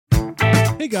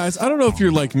Hey guys, I don't know if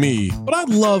you're like me, but I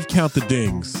love Count the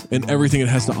Dings and everything it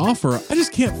has to offer. I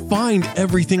just can't find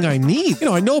everything I need.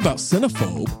 I know about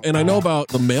Cinephobe, and I know about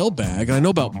the mailbag, and I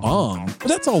know about Bomm, but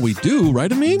that's all we do,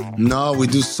 right, Amin? No, we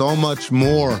do so much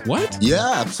more. What?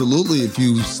 Yeah, absolutely. If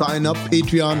you sign up,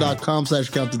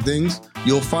 patreon.com/countthedings,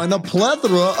 you'll find a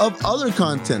plethora of other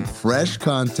content, fresh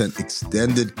content,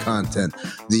 extended content,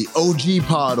 the OG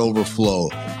pod overflow,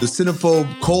 the Cinephobe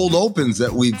cold opens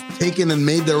that we've taken and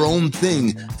made their own thing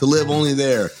to live only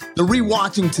there, the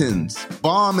Rewatchingtons,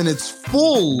 Bomm in its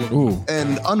full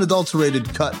and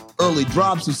unadulterated cut, early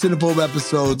drops of Cinephobe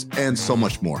episodes, and so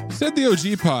much more. Said the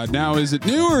OG pod. Now, is it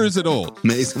new or is it old?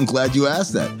 Mace, I'm glad you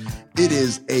asked that. It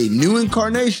is a new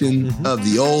incarnation of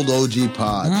the old OG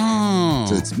pod. Oh.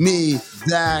 So it's me,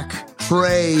 Zach,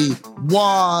 Trey,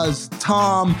 Waz,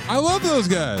 Tom. I love those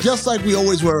guys. Just like we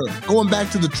always were. Going back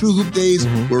to the True Hoop days,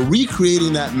 we're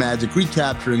recreating that magic,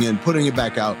 recapturing it, and putting it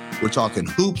back out. We're talking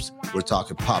hoops, we're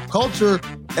talking pop culture,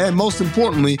 and most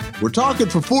importantly, we're talking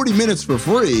for 40 minutes for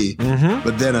free,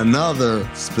 but then another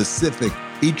specific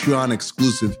Patreon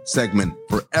exclusive segment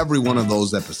for every one of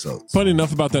those episodes. Funny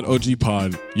enough about that OG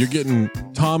pod, you're getting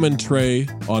Tom and Trey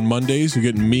on Mondays. You're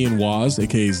getting me and Waz,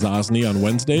 aka Zosny, on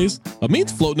Wednesdays.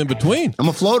 Amin's floating in between. I'm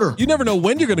a floater. You never know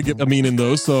when you're going to get Amin in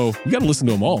those, so you got to listen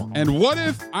to them all. And what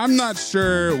if I'm not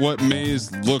sure what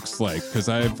Maze looks like? Because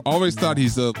I've always thought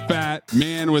he's a fat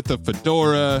man with a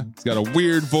fedora. He's got a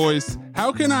weird voice.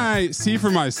 How can I see for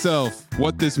myself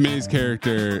what this Maze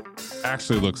character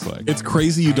actually looks like? It's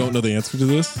crazy you don't know the answer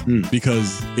to this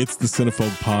because it's the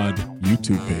Cinephobe Pod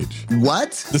YouTube page.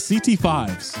 What? The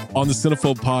CT5s on the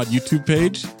Cinephobe Pod YouTube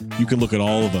page, you can look at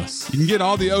all of us. You can get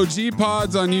all the OG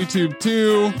pods on YouTube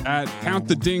too, at Count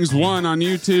the Dings 1 on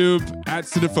YouTube, at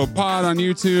Cinephobe Pod on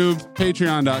YouTube,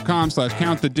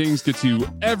 patreon.com/Count the Dings gets you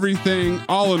everything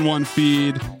all in one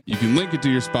feed. You can link it to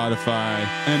your Spotify.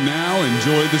 And now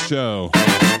enjoy the show.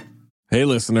 Hey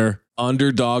listener,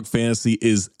 Underdog Fantasy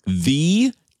is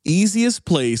the easiest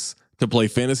place to play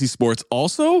fantasy sports.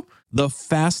 Also, the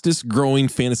fastest growing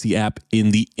fantasy app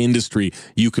in the industry.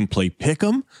 You can play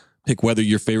Pick'em, pick whether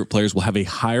your favorite players will have a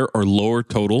higher or lower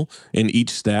total in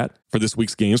each stat for this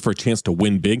week's games for a chance to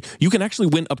win big. You can actually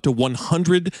win up to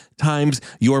 100 times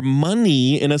your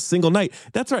money in a single night.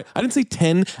 That's right. I didn't say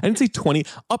 10. I didn't say 20.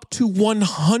 Up to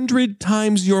 100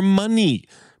 times your money.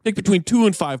 Pick between 2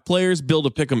 and 5 players, build a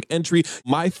Pick'em entry.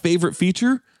 My favorite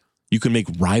feature, you can make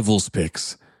rivals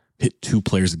picks. Pit 2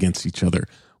 players against each other.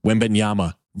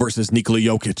 Wembanyama versus Nikola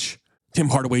Jokic. Tim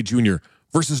Hardaway Jr.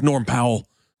 versus Norm Powell.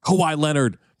 Kawhi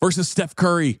Leonard versus Steph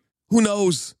Curry. Who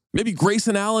knows? Maybe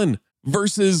Grayson Allen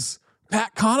versus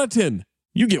Pat Connaughton.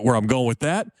 You get where I'm going with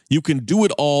that. You can do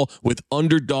it all with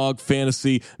Underdog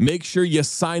Fantasy. Make sure you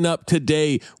sign up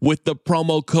today with the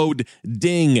promo code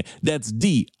DING. That's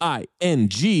DING, and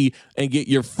get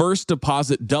your first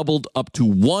deposit doubled up to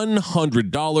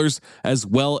 $100, as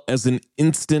well as an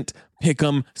instant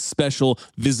Pick'em special.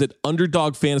 Visit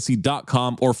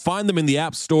underdogfantasy.com or find them in the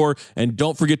App Store. And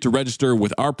don't forget to register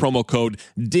with our promo code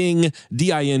DING,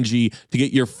 D-I-N-G, to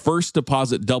get your first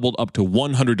deposit doubled up to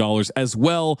 $100, as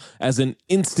well as an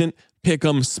instant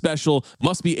Pick'em special.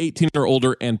 Must be 18 or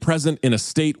older and present in a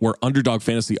state where Underdog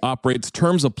Fantasy operates.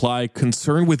 Terms apply.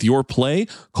 Concerned with your play?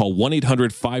 Call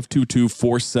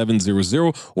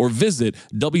 1-800-522-4700 or visit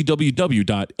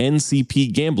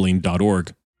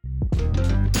www.ncpgambling.org.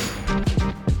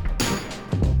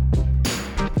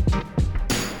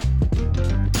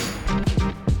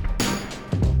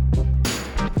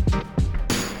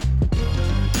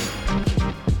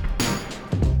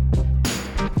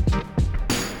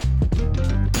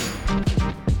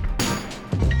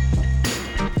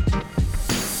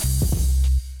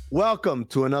 Welcome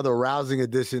to another rousing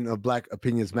edition of Black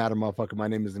Opinions Matter, motherfucker. My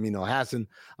name is Amin Hassan.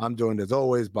 I'm joined as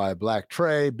always by Black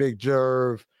Trey, Big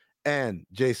Jerv, and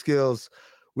Jay Skills.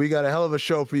 We got a hell of a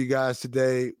show for you guys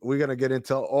today. We're going to get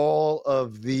into all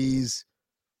of these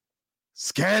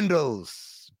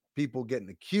scandals, people getting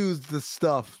accused of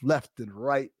stuff left and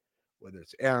right, whether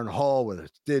it's Aaron Hall, whether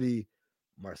it's Diddy,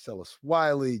 Marcellus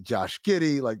Wiley, Josh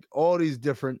Giddey, like all these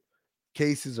different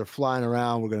cases are flying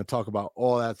around. We're going to talk about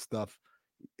all that stuff,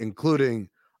 including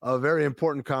a very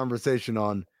important conversation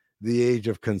on the age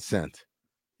of consent.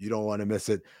 You don't want to miss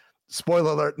it.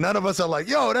 Spoiler alert, none of us are like,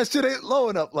 yo, that shit ain't low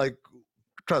enough. Like,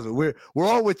 trust me, we're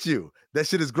all with you. That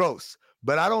shit is gross.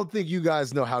 But I don't think you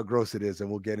guys know how gross it is, and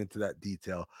we'll get into that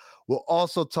detail. We'll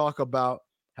also talk about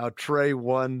how Trey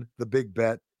won the big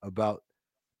bet about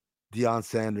Deion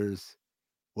Sanders.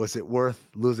 Was it worth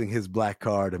losing his black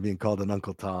card and being called an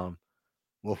Uncle Tom?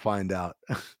 We'll find out.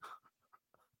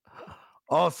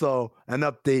 Also, an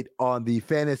update on the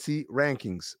fantasy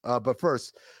rankings. But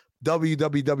first,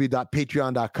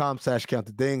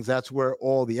 www.patreon.com/countthedings. That's where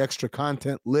all the extra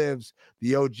content lives.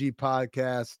 The OG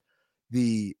podcast,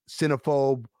 the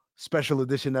Cinephobe special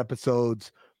edition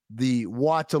episodes, the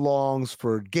watch-alongs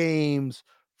for games,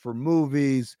 for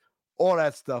movies, all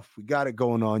that stuff. We got it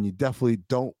going on. You definitely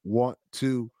don't want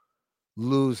to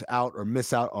lose out or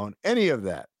miss out on any of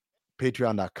that.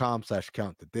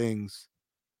 Patreon.com/countthedings.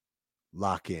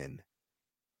 Lock in.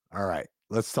 All right,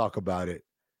 let's talk about it.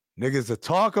 Niggas that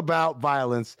talk about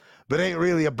violence, but ain't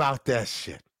really about that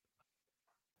shit.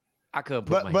 I couldn't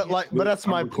put But that's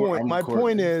my point. My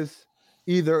point is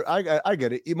either I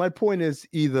get it. My point is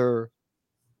either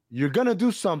you're gonna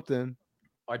do something,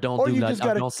 or don't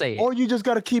say it, or you just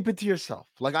gotta keep it to yourself.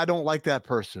 Like I don't like that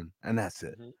person, and that's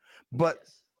it. But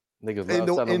niggas in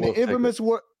the infamous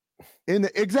word, in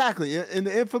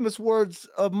the infamous words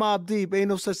of Mobb Deep, ain't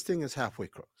no such thing as halfway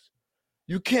crooks.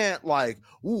 You can't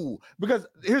because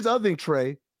here's the other thing,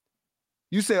 Trey.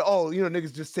 You say,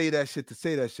 niggas just say that shit to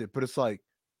say that shit, but it's like,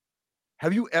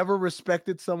 have you ever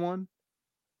respected someone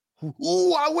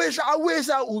who, I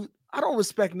don't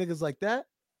respect niggas like that.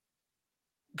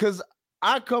 Because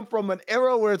I come from an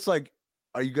era where it's like,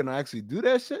 are you gonna actually do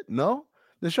that shit? No?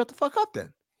 Then shut the fuck up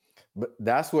then. But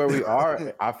that's where we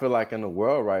are. I feel like in the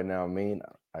world right now, I mean,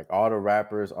 like all the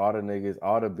rappers, all the niggas,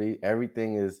 all the beat,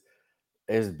 everything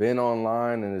it's been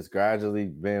online and it's gradually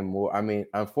been more. I mean,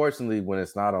 unfortunately, when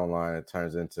it's not online, it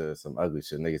turns into some ugly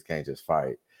shit. Niggas can't just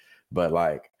fight. But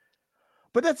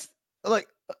that's like,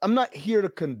 I'm not here to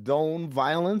condone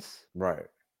violence. Right.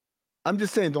 I'm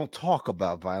just saying don't talk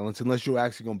about violence unless you're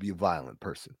actually going to be a violent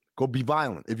person. Go be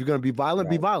violent. If you're going to be violent,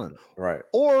 be violent. Right.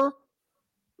 Or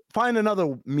find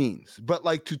another means. But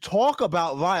like to talk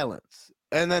about violence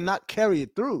and then not carry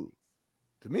it through,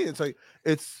 to me, it's like,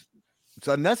 it's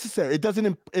unnecessary. It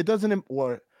doesn't,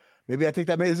 or maybe I think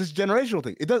that is this generational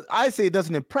thing. I say it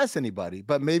doesn't impress anybody,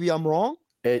 but maybe I'm wrong.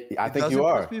 I think you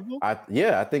are.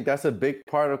 I think that's a big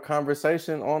part of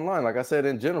conversation online. Like I said,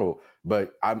 in general,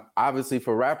 but I'm obviously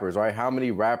for rappers, right? How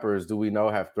many rappers do we know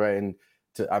have threatened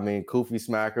to? I mean, Koofy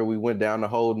Smacker. We went down the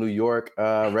whole New York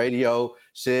radio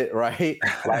shit, right?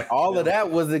 Like all of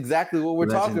that was exactly what we're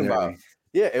talking about.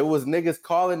 Yeah, it was niggas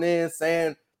calling in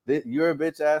saying that you're a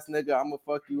bitch ass nigga. I'm gonna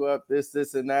fuck you up. This,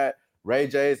 and that. Ray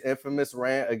J's infamous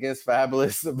rant against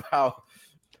Fabulous about.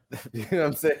 You know what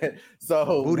I'm saying?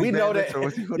 So Booty we know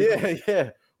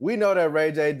that. We know that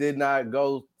Ray J did not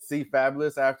go see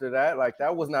Fabulous after that. Like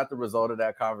that was not the result of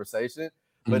that conversation.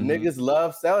 But niggas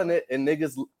love selling it, and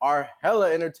niggas are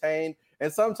hella entertained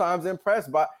and sometimes impressed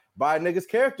by niggas'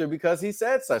 character because he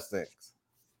said such things.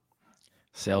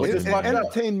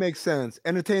 Entertain makes sense.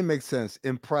 Entertain makes sense.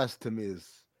 Impressed to me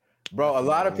is, bro. A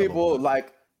lot of people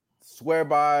like swear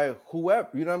by whoever.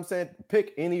 You know what I'm saying?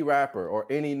 Pick any rapper or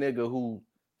any nigga who.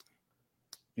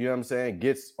 You know what I'm saying?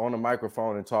 Gets on the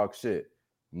microphone and talk shit.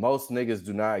 Most niggas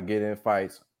do not get in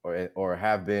fights or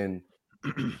have been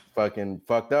fucking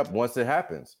fucked up once it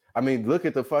happens. I mean, look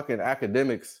at the fucking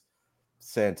Academics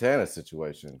Santana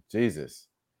situation. Jesus.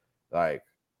 Like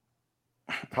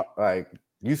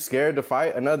you scared to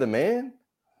fight another man,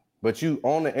 but you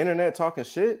on the internet talking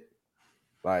shit?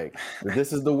 Like,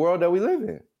 this is the world that we live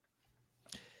in.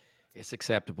 It's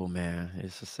acceptable, man.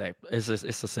 It's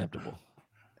acceptable.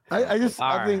 I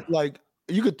think like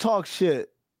you could talk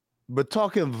shit, but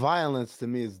talking violence to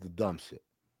me is the dumb shit.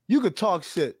 You could talk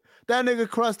shit. That nigga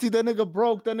crusty, that nigga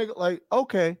broke, that nigga like,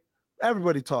 okay,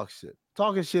 everybody talks shit.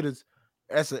 Talking shit is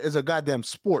a goddamn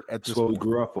sport at this point. It's what we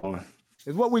grew up on.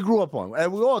 It's what we grew up on.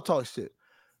 And we all talk shit.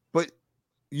 But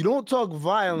you don't talk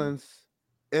violence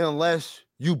unless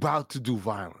you about to do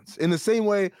violence. In the same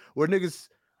way where niggas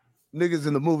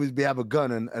in the movies be have a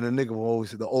gun and a nigga will always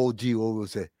say, the OG will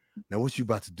always say, now what you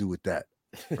about to do with that?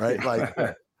 Right? Like,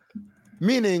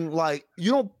 meaning like you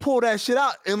don't pull that shit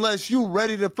out unless you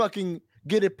ready to fucking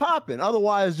get it popping.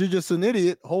 Otherwise, you're just an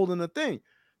idiot holding a thing.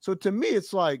 So to me,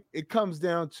 it's like it comes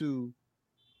down to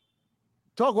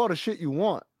talk all the shit you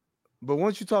want. But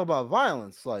once you talk about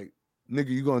violence, like, nigga,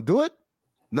 you gonna do it?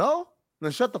 No?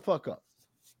 Then shut the fuck up.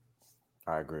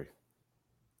 I agree.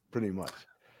 Pretty much.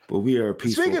 But we are a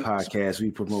peaceful podcast.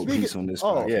 We promote peace on this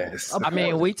podcast.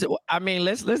 I mean,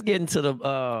 let's get into the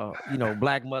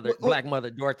Black Mother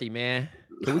Dorothy, man.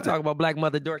 Can we talk about Black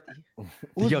Mother Dorothy?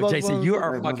 Yo, Jason, you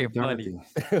are fucking funny,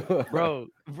 bro.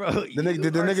 The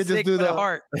nigga just do the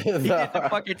heart. He did the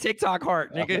fucking TikTok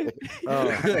heart, nigga.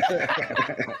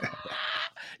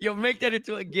 Yo, make that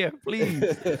into a gift, please.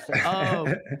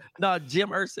 No, Jim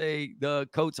Irsay, the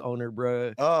Coats owner,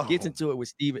 bro, gets into it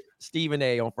with Stephen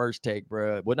A on First Take,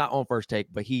 bro. Well, not on First Take,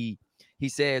 but he he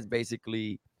says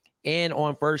basically, and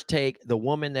on First Take, the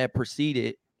woman that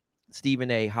preceded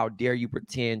Stephen A., how dare you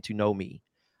pretend to know me?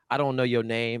 I don't know your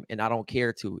name, and I don't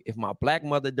care to. If my black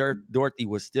mother Dorothy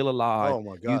was still alive,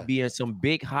 you'd be in some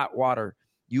big hot water.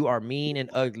 You are mean and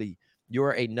ugly.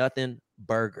 You're a nothing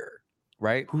burger,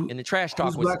 right? And the trash talk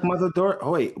was black mother Dorothy.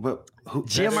 Oh wait, but who?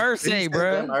 Jim Irsay,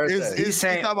 bro. He's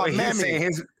talking about mammy.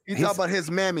 He's talking about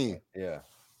his mammy. Yeah.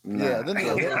 Nah. Yeah, then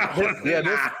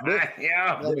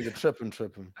this tripping.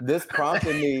 This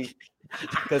prompted me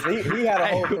because he had a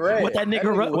whole thread. What that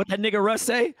nigga Russ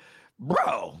say,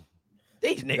 bro?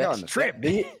 These niggas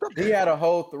tripping. He had a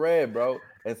whole thread, bro,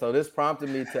 and so this prompted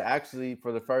me to actually,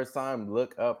 for the first time,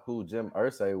 look up who Jim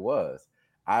Irsay was.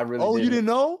 I really. Oh, you didn't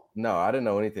know? No, I didn't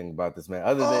know anything about this man.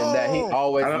 Other than that, he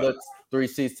always looks 3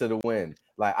 sheets to the wind.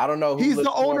 Like I don't know who. He's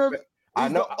the owner.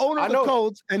 He's the owner of the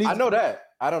codes, and I know that.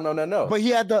 I don't know that. No, but he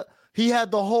had the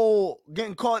whole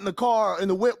getting caught in the car in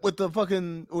the whip with the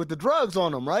drugs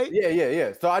on him, right?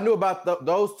 Yeah. So I knew about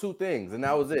those 2 things, and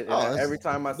that was it. And every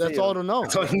time I see that's all to know.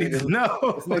 That's all you need to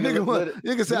know. But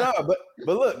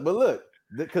look,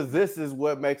 because this is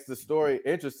what makes the story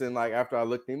interesting. Like after I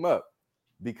looked him up,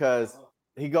 because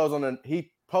he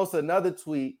posts another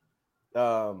tweet,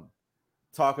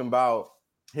 talking about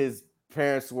his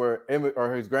parents were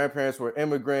his grandparents were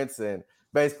immigrants, and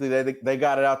basically they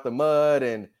got it out the mud,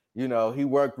 and he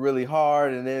worked really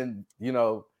hard, and then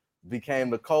became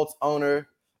the Colts owner,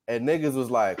 and niggas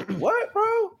was like, what,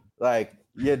 bro? Like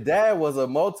your dad was a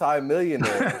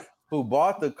multi-millionaire who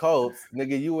bought the Colts,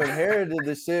 nigga. You inherited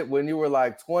the shit when you were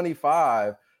like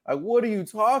 25. Like, what are you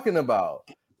talking about?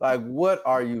 Like, what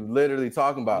are you literally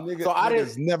talking about? So I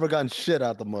just never gotten shit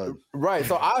out the mud. Right.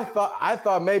 So I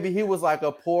thought maybe he was like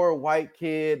a poor white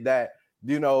kid that,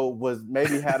 was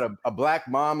maybe had a black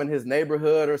mom in his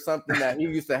neighborhood or something that he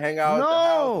used to hang out at the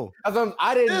house.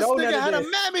 I didn't know that. This nigga had a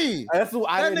mammy. That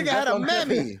nigga had a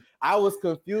mammy. I was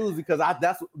confused because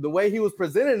that's the way he was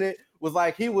presenting it was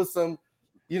like he was some,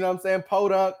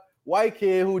 podunk white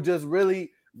kid who just really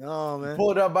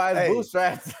pulled up by his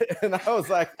bootstraps. And I was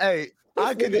like, hey,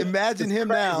 I can imagine him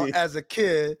now as a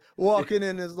kid walking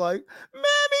in is like, Mammy,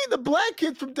 the black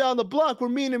kids from down the block were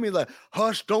mean to me. Like,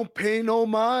 hush, don't pay no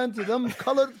mind to them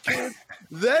colored kids.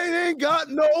 They ain't got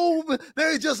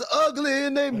they just ugly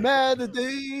and they mad that they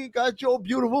ain't got your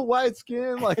beautiful white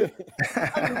skin. Like, what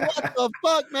the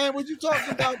fuck, man? What you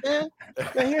talking about, man?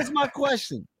 Now, here's my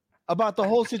question about the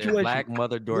whole situation. Black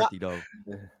mother Dorothy, though.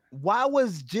 Why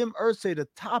was Jim Irsay the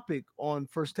topic on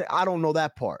First Take? I don't know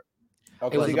that part.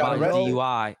 Okay, it was about a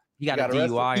DUI. He got a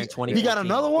DUI in 2014. He got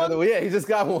another one? Yeah, he just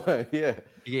got one. Yeah.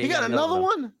 He got another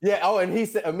one? Yeah. Oh, and he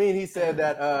said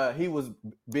that he was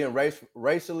being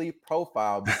racially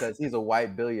profiled because he's a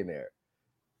white billionaire.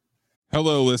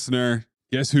 Hello, listener.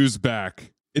 Guess who's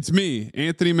back? It's me,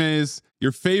 Anthony Mays,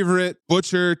 your favorite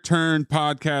butcher turned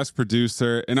podcast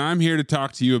producer, and I'm here to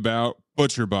talk to you about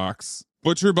ButcherBox.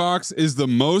 ButcherBox is the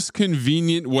most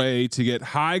convenient way to get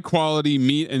high quality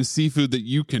meat and seafood that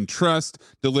you can trust,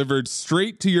 delivered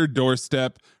straight to your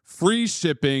doorstep, free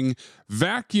shipping,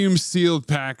 vacuum sealed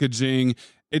packaging.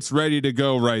 It's ready to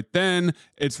go right then.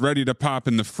 It's ready to pop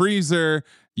in the freezer.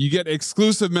 You get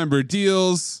exclusive member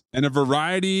deals and a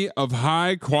variety of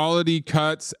high quality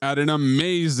cuts at an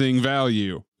amazing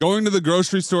value. Going to the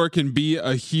grocery store can be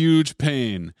a huge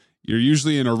pain. You're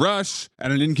usually in a rush at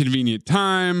an inconvenient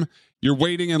time. You're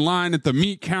waiting in line at the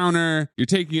meat counter. You're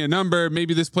taking a number.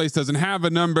 Maybe this place doesn't have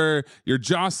a number. You're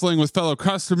jostling with fellow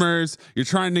customers. You're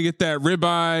trying to get that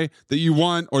ribeye that you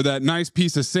want or that nice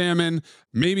piece of salmon.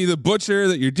 Maybe the butcher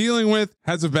that you're dealing with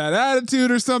has a bad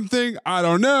attitude or something. I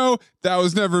don't know. That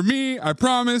was never me, I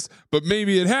promise. But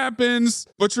maybe it happens.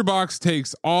 ButcherBox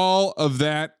takes all of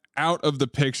that out of the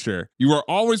picture. You are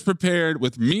always prepared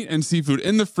with meat and seafood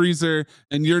in the freezer,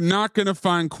 and you're not going to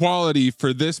find quality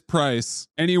for this price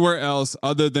anywhere else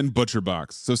other than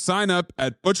ButcherBox. So sign up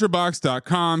at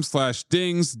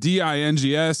butcherbox.com/dings,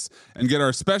 D-I-N-G-S, and get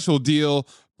our special deal.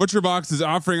 ButcherBox is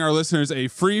offering our listeners a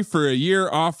free for a year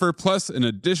offer plus an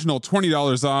additional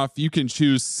 $20 off. You can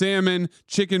choose salmon,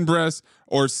 chicken breast,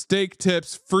 or steak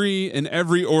tips free in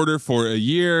every order for a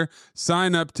year.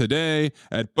 Sign up today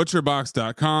at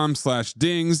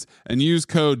butcherbox.com/dings and use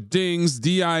code DINGS,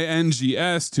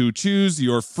 D-I-N-G-S, to choose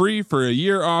your free for a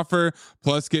year offer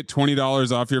plus get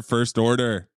 $20 off your first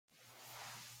order.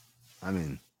 I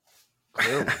mean,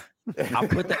 clearly. I'll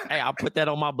put that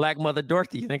on my black mother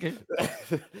Dorothy, nigga.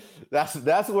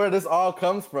 That's where this all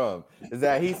comes from. Is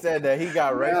that he said that he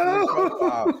got racial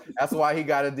profile. That's why he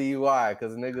got a DUI,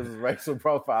 because niggas was racial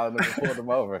profiling and pulled him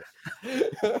over.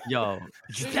 Yo,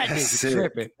 that nigga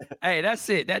tripping. Hey, that's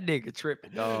it. That nigga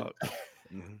tripping, dog.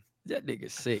 That nigga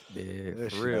sick, man.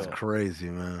 That For shit real. is crazy,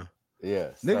 man. Yeah.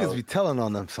 Niggas be telling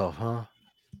on themselves, huh?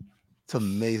 It's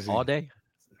amazing. All day.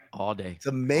 It's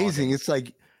amazing. It's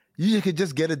like you could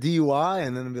just get a DUI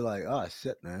and then be like, oh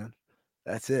shit, man.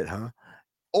 That's it, huh?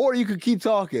 Or you could keep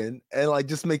talking and like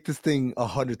just make this thing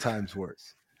 100 times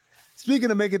worse.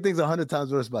 Speaking of making things 100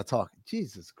 times worse by talking,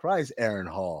 Jesus Christ, Aaron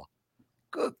Hall.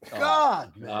 Good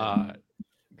God, man. God.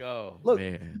 Go, Look,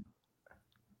 man.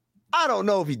 I don't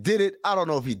know if he did it. I don't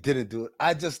know if he didn't do it.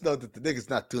 I just know that the nigga's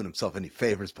not doing himself any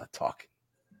favors by talking.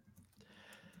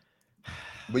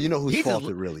 But you know whose fault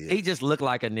it really is. He just looked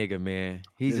like a nigga, man.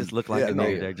 He just looked like a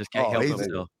nigga that just can't help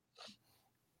himself.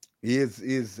 He is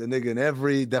a nigga in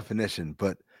every definition.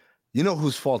 But you know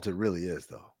whose fault it really is,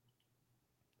 though?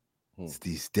 It's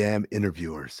these damn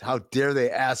interviewers. How dare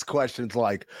they ask questions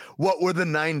like, what were the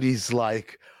 90s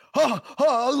like?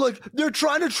 Like they're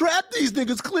trying to trap these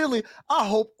niggas, clearly. I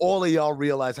hope all of y'all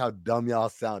realize how dumb y'all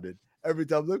sounded every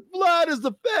time. Like, Vlad is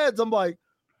the feds. I'm like,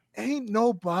 ain't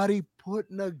nobody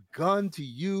putting a gun to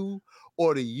you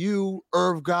or to you,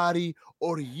 Irv Gotti,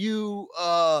 or to you,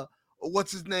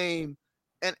 what's his name,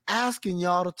 and asking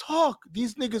y'all to talk.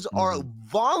 These niggas are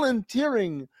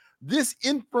volunteering this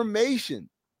information.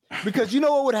 Because you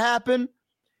know what would happen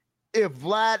if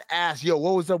Vlad asked, yo,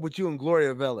 what was up with you and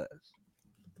Gloria Velez?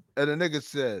 And the nigga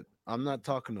said, I'm not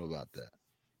talking about that.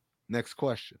 Next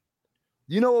question.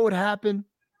 You know what would happen?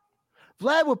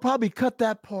 Vlad would probably cut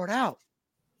that part out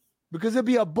because it'd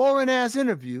be a boring ass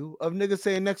interview of niggas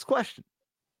saying next question.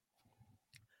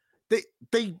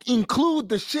 They include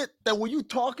the shit that when you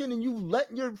talking and you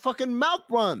letting your fucking mouth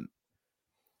run.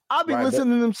 I'll be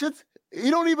listening to them shits.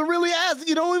 You don't even really ask.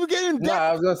 You don't even get in depth. No,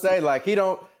 I was gonna say, like,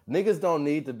 niggas don't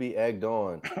need to be egged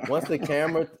on. Once the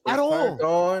camera is turned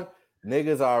on,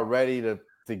 niggas are ready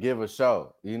to give a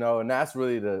show, you know, and that's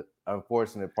really the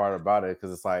unfortunate part about it,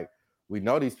 because it's like we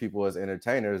know these people as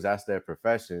entertainers, that's their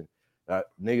profession.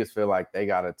 Niggas feel like they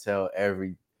gotta tell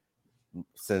every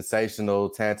sensational,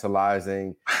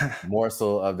 tantalizing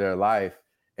morsel of their life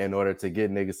in order to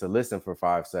get niggas to listen for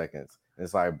 5 seconds. And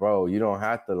it's like, bro, you don't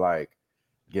have to like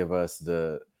give us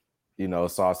the, you know,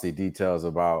 saucy details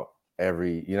about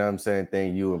every, you know what I'm saying,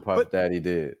 thing you and Puff Daddy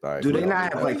did. Like, do they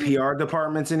not have like PR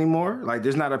departments anymore? Like,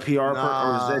 there's not a PR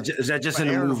or is that just in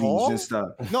the movies and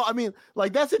stuff? No, I mean,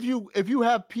 like that's if you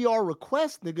have PR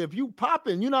requests, nigga. If you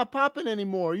popping, you're not popping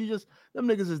anymore. You just them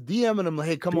niggas is DMing them. Like,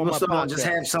 hey, come on my podcast. Just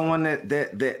have someone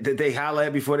that they holler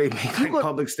at before they make like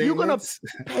public statements.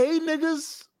 You gonna pay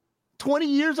niggas 20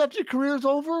 years after your career's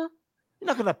over? You're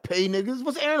not gonna pay niggas.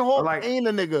 What's Aaron Hall paying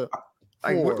a nigga?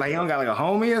 Like you don't got like a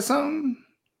homie or something?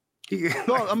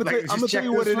 No, I'm gonna tell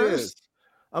you what it is.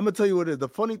 I'm gonna tell you what it is.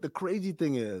 The crazy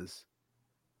thing is,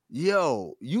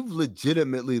 yo, you've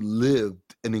legitimately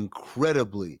lived an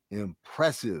incredibly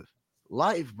impressive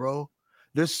life, bro.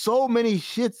 There's so many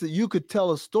shits that you could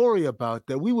tell a story about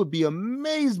that we would be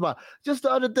amazed by. Just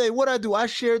the other day, what I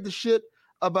shared the shit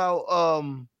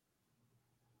about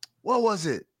what was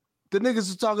it? The niggas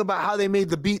were talking about how they made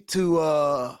the beat to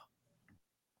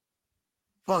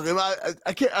fuck.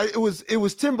 I can't. It was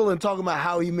Timbaland talking about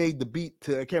how he made the beat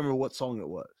to. I can't remember what song it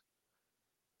was.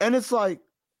 And it's like,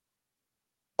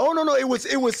 oh no, it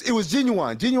was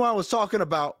Genuine. Genuine was talking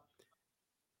about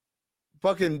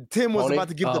fucking Tim was about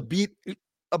to give the beat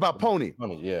about Pony.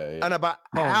 Yeah. And about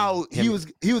how he was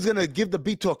gonna give the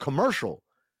beat to a commercial.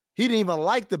 He didn't even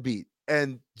like the beat,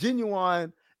 and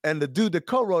Genuine and the dude that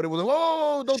co-wrote it was like,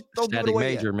 oh, don't give it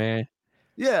away Major, yet. Man.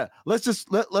 Yeah, let's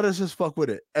just let us just fuck with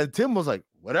it. And Tim was like,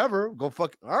 whatever, go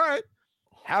fuck. All right,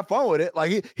 have fun with it.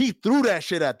 Like he threw that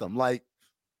shit at them. Like,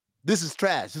 this is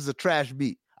trash. This is a trash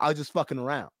beat. I was just fucking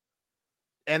around.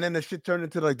 And then the shit turned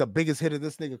into like the biggest hit of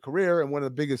this nigga career and one of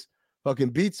the biggest fucking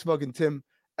beats fucking Tim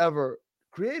ever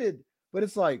created. But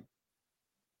it's like,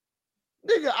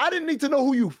 nigga, I didn't need to know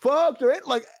who you fucked or it.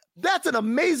 Like, that's an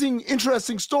amazing,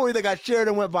 interesting story that got shared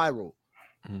and went viral.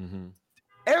 Mm-hmm.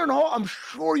 Aaron Hall, I'm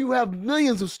sure you have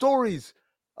millions of stories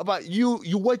about you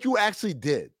what you actually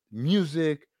did,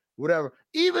 music, whatever.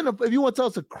 Even if you want to tell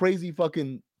us a crazy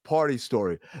fucking party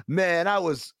story, man, I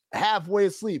was halfway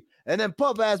asleep, and then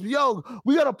Puff asked me, "Yo,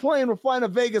 we got a plane. We're flying to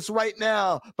Vegas right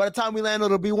now. By the time we land,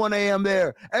 it'll be 1 a.m.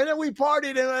 there." And then we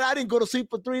partied, and I didn't go to sleep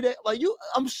for 3 days. Like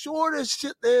I'm sure there's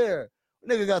shit there.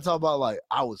 Nigga got to talk about like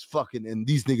I was fucking, and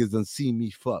these niggas done see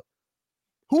me fuck.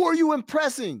 Who are you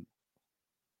impressing?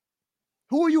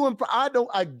 Who are you?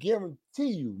 I guarantee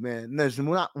you, man. There's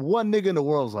not one nigga in the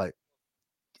world's like,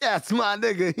 yeah, it's my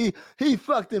nigga. He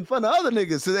fucked in front of other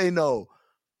niggas, so they know.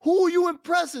 Who are you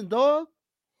impressing, dog?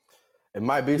 It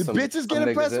might be some bitches get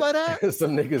impressed by that.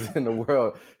 Some niggas in the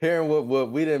world hearing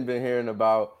what we didn't been hearing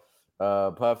about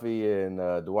Puffy and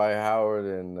Dwight Howard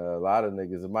and a lot of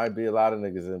niggas. It might be a lot of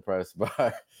niggas impressed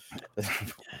by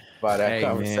that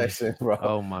conversation, man. Bro.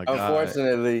 Oh my God.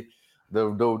 Unfortunately,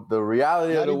 the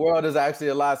reality of the world is actually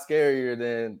a lot scarier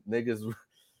than niggas.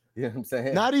 You know what I'm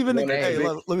saying? Not even the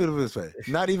let me put it this way.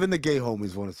 Not even the gay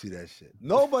homies want to see that shit.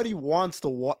 Nobody wants to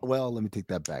well, let me take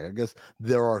that back. I guess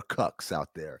there are cucks out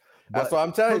there. That's what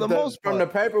I'm telling you. From the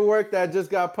paperwork that just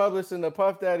got published in the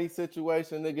Puff Daddy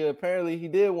situation, nigga, apparently he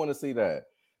did want to see that.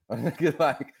 Nigga,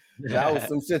 like that was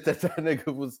some shit that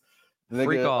nigga was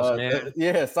freak off,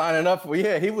 man. Signing up for.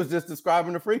 Yeah, he was just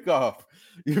describing the freak off.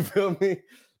 You feel me?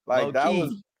 Like that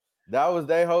was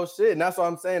their whole shit. And that's what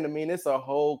I'm saying. I mean, it's a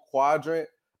whole quadrant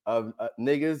of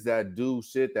niggas that do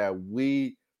shit that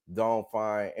we don't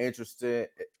find interesting,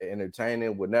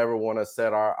 entertaining, would never want to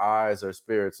set our eyes or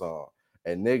spirits on.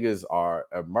 And niggas are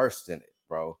immersed in it,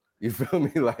 bro. You feel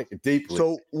me? Like deeply.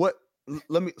 So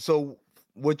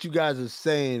what you guys are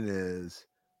saying is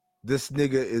this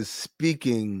nigga is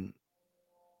speaking.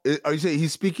 Are you saying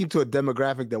he's speaking to a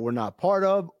demographic that we're not part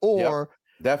of? Or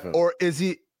definitely.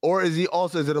 Or is he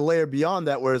also, is it a layer beyond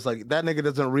that where it's like that nigga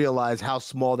doesn't realize how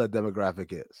small that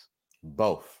demographic is?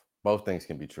 Both things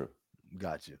can be true.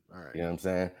 Got you. All right. You know what I'm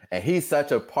saying? And he's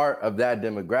such a part of that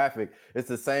demographic. It's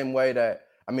the same way that,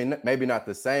 I mean, maybe not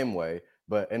the same way,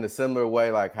 but in a similar way,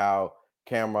 like how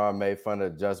Cameron made fun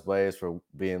of Just Blaze for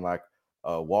being like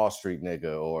a Wall Street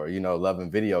nigga or, loving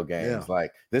video games. Yeah.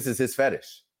 Like, this is his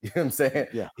fetish. You know what I'm saying?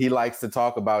 Yeah. He likes to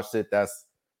talk about shit that's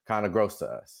kind of gross to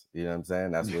us. You know what I'm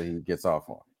saying? That's what he gets off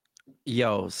on.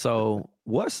 Yo, so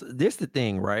what's this the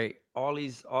thing, right? All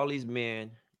these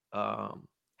men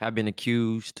have been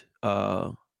accused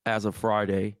as of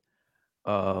Friday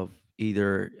of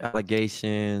either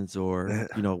allegations or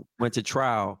went to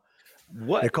trial.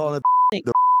 What they call it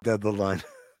the deadline.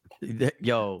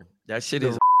 Yo, that shit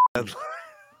is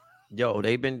yo,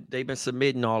 they've been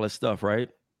submitting all this stuff, right?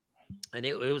 And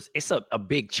it's a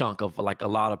big chunk of like a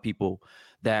lot of people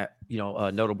that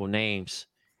notable names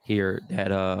here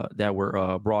that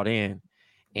were brought in.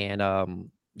 And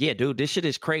dude, this shit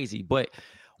is crazy. But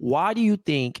why do you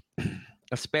think,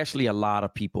 especially a lot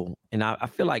of people, and I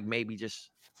feel like maybe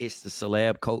just it's the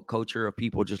celeb culture of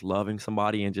people just loving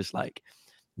somebody and just like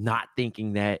not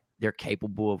thinking that they're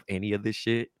capable of any of this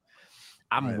shit.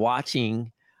 I'm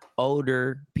watching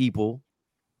older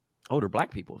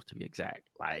black people to be exact.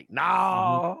 Like,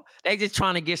 no, they just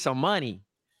trying to get some money.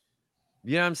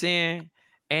 You know what I'm saying?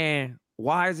 And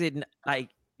why is it like,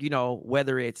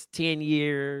 whether it's 10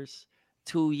 years,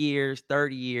 2 years,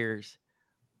 30 years,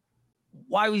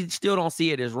 why we still don't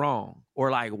see it as wrong?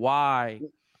 Or like, why?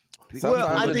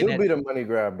 Sometimes it do be the money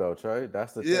grab though, Trey.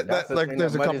 That's the thing. That's the thing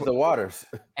that muddies the waters.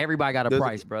 Everybody got a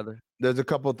price, brother. There's a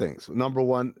couple of things. Number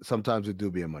one, sometimes it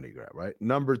do be a money grab, right?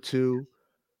 Number two,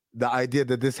 the idea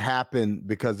that this happened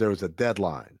because there was a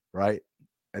deadline, right?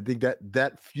 I think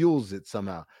that fuels it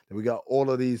somehow. That we got all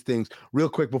of these things real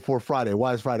quick before Friday.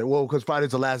 Why is Friday? Well, because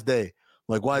Friday's the last day.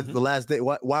 Like, why is the last day?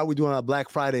 Why are we doing a Black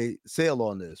Friday sale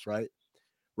on this, right?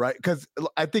 Right? Because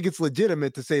I think it's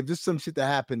legitimate to say if this is some shit that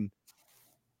happened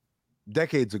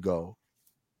decades ago,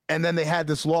 and then they had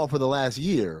this law for the last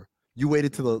year, you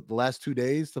waited till the last 2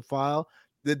 days to file,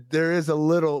 that there is a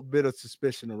little bit of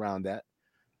suspicion around that.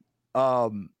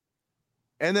 And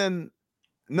then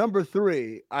number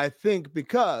three, I think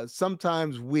because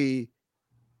sometimes I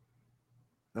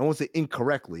won't say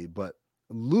incorrectly, but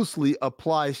loosely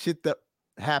apply shit that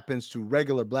happens to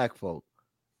regular black folk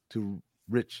to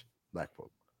rich black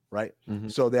folk, right? Mm-hmm.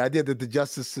 So the idea that the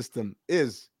justice system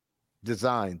is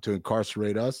designed to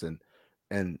incarcerate us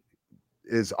and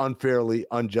is unfairly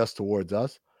unjust towards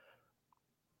us.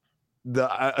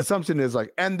 The assumption is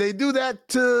like, and they do that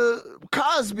to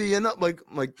Cosby and like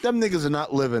them niggas are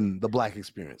not living the black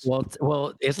experience.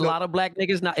 Well, it's a lot of black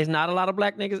niggas. It's not a lot of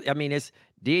black niggas. I mean, it's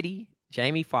Diddy,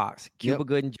 Jamie Foxx, Cuba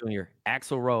Gooding Jr.,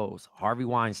 Axl Rose, Harvey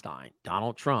Weinstein,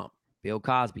 Donald Trump, Bill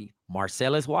Cosby,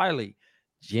 Marcellus Wiley,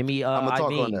 Jimmy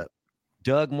Iovine,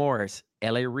 Doug Morris,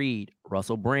 L.A. Reid,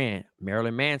 Russell Brand,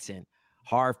 Marilyn Manson,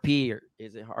 Harv Pierre.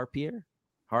 Is it Harv Pierre?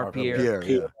 Harv Pierre.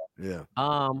 Yeah.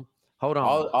 Hold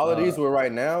on. All of these were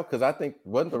right now because I think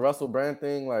wasn't the Russell Brand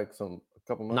thing like a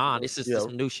couple months ago? This is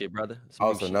some new shit, brother.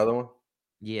 It's another one?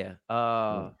 Yeah.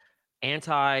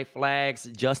 Anti-Flags,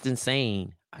 Just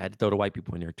Insane. I had to throw the white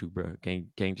people in there too, bro. Can't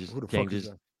just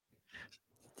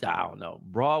I don't know.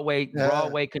 Broadway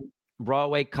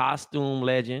costume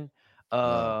legend.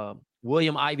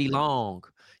 William Ivy Long.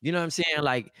 You know what I'm saying?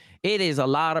 Like, it is a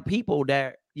lot of people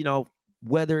that,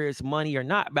 whether it's money or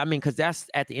not. I mean, because that's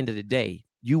at the end of the day,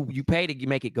 you pay to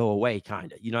make it go away,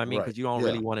 kind of. You know what I mean? Because you don't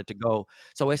really want it to go.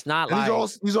 So it's not and like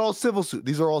these are all civil suits.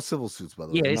 These are all civil suits, by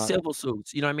the way. Yeah, it's civil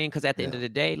suits. You know what I mean? Because at the end of the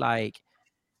day, like,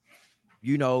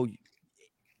 you know,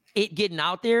 it getting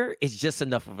out there is just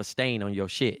enough of a stain on your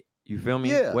shit. You feel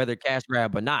me? Yeah. Whether cash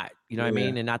grab or not. You know what I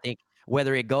mean? And I think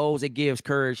whether it goes, it gives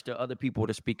courage to other people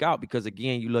to speak out. Because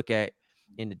again, you look at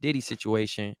in the Diddy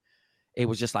situation, it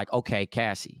was just like, okay,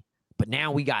 Cassie. But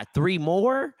now we got 3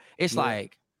 more. It's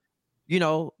like, you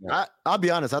know. I'll be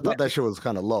honest, I thought that shit was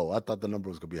kind of low. I thought the number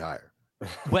was gonna be higher.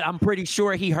 But I'm pretty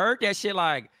sure he heard that shit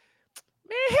like,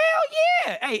 man,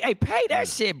 hell yeah. Hey, pay that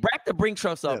shit. Back the Brink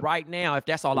trucks up right now if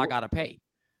that's all I gotta pay.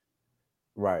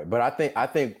 Right. But I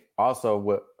think also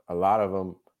what a lot of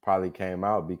them probably came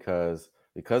out because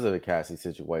of the Cassie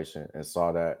situation and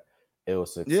saw that it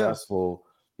was successful,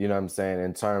 you know what I'm saying,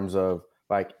 in terms of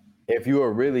like if you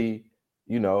are really,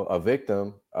 you know, a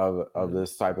victim of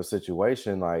this type of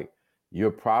situation, like you're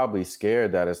probably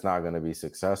scared that it's not going to be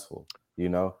successful, you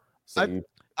know? So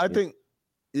I think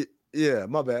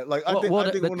my bad. Like I think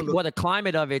the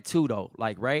climate of it too, though.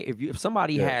 Like, right? If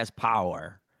somebody has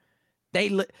power,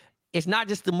 it's not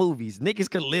just the movies. Niggas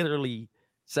could literally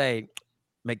say,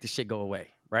 make the shit go away,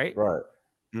 right? Right.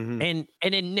 Mm-hmm. And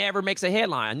it never makes a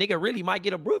headline. A nigga really might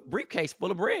get a briefcase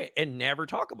full of bread and never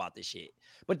talk about this shit.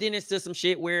 But then it's just some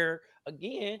shit where,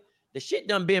 again, the shit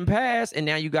done been passed, and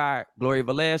now you got Gloria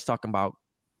Velez talking about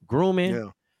grooming. Yeah.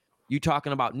 You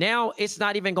talking about now it's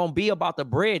not even gonna be about the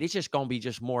bread. It's just gonna be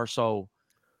just more so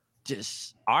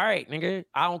just all right, nigga.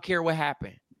 I don't care what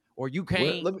happened. Or you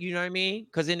can't, you know what I mean?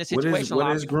 Because in the situation,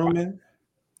 what is grooming?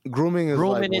 Grooming is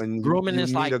like when grooming you is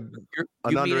meet like an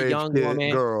you meet a young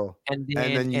woman girl, and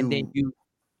then you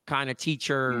kind of teach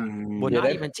her. Well,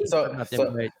 not even teach her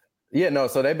nothing.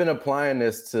 But so they've been applying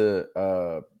this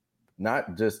to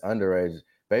not just underage.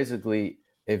 Basically,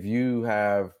 if you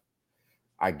have,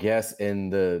 I guess, in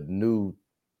the new,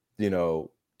 you know,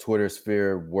 Twitter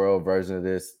sphere world version of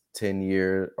this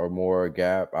 10-year or more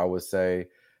gap, I would say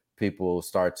people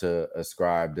start to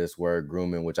ascribe this word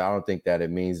grooming, which I don't think that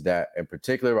it means that in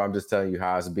particular. I'm just telling you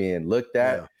how it's being looked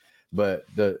at. Yeah. But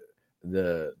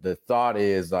the thought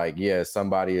is like,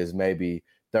 somebody is maybe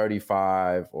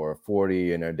 35 or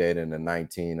 40 and they're dating a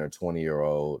 19 or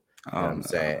 20-year-old. You know what I'm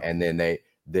saying? And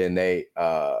then they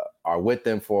are with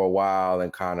them for a while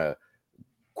and kind of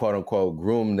quote unquote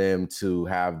groom them to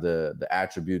have the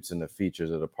attributes and the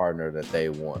features of the partner that they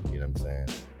want, you know what I'm saying?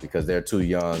 Because they're too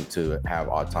young to have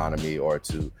autonomy or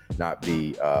to not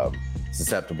be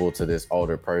susceptible to this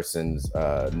older person's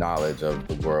knowledge of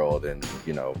the world and,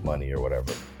 you know, money or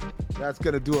whatever. That's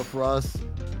going to do it for us.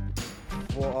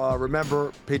 For,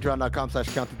 remember,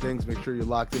 patreon.com/countthethings. Make sure you're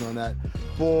locked in on that.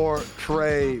 For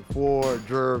Trey, for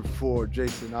Jerv, for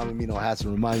Jason, I'm Amino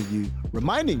Hassan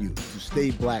reminding you to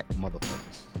stay black, motherfucker.